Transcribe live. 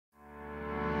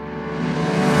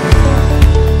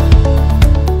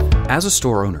As a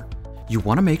store owner, you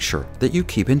want to make sure that you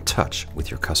keep in touch with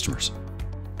your customers.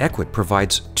 Ecwid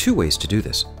provides two ways to do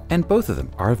this, and both of them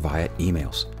are via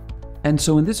emails. And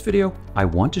so in this video, I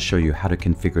want to show you how to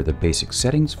configure the basic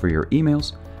settings for your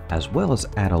emails, as well as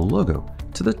add a logo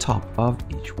to the top of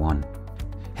each one.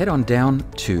 Head on down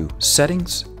to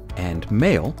Settings and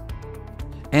Mail,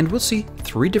 and we'll see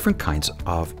three different kinds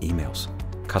of emails: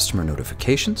 customer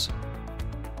notifications,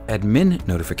 admin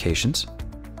notifications,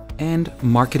 and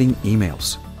marketing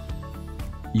emails.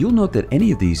 You'll note that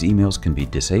any of these emails can be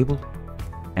disabled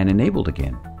and enabled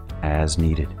again as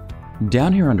needed.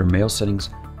 Down here under Mail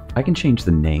Settings, I can change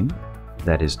the name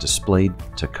that is displayed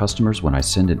to customers when I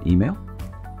send an email,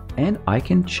 and I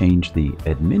can change the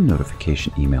admin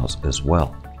notification emails as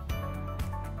well.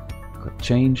 Click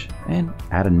Change and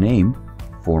add a name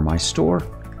for my store.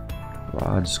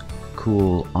 Rod's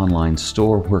Cool Online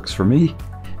Store works for me.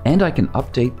 And I can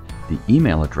update the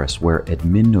email address where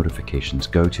admin notifications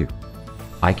go to.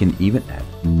 I can even add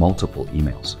multiple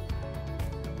emails.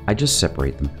 I just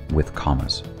separate them with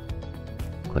commas.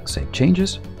 Click Save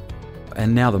Changes.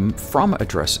 And now the from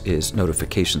address is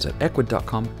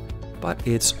notifications@ecwid.com, but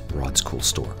it's Rod's Cool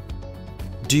Store.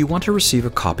 Do you want to receive a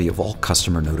copy of all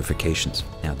customer notifications?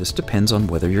 Now this depends on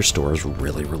whether your store is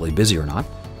really busy or not.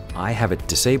 I have it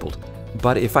disabled,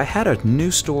 but if I had a new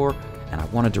store and I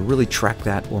wanted to really track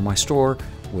that, or my store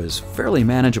was fairly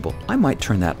manageable, I might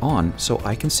turn that on so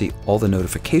I can see all the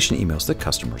notification emails that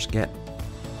customers get.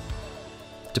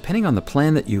 Depending on the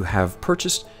plan that you have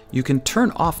purchased, you can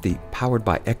turn off the Powered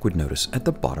by Ecwid notice at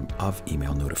the bottom of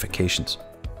email notifications.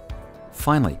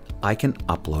 Finally, I can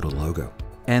upload a logo,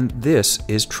 and this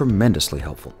is tremendously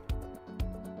helpful.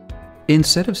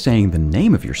 Instead of saying the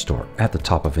name of your store at the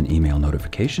top of an email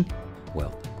notification,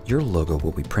 well, your logo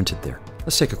will be printed there.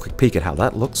 Let's take a quick peek at how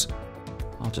that looks.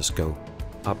 I'll just go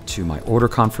up to my order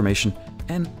confirmation,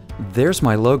 and there's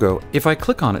my logo. If I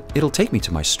click on it, it'll take me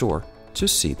to my store to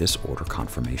see this order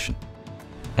confirmation.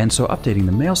 And so updating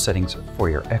the mail settings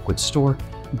for your Ecwid store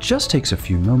just takes a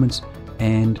few moments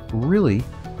and really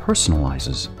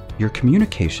personalizes your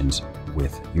communications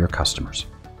with your customers.